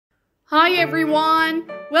Hi everyone,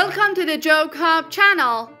 welcome to the Joke Hub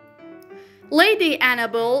channel. Lady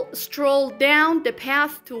Anabel strolled down the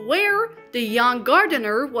path to where the young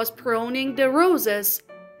gardener was pruning the roses.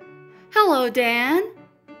 Hello, Dan.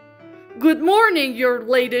 Good morning, your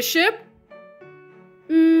ladyship.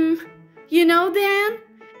 You know, Dan,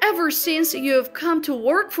 ever since you've come to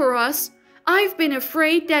work for us, I've been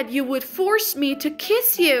afraid that you would force me to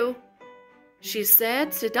kiss you, she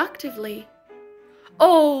said seductively.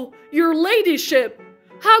 Oh, your ladyship,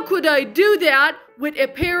 how could I do that with a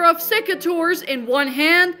pair of secateurs in one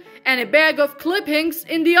hand and a bag of clippings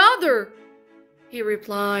in the other? He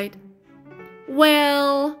replied.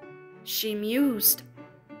 Well, she mused,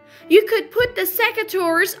 you could put the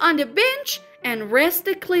secateurs on the bench and rest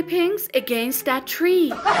the clippings against that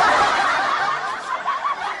tree.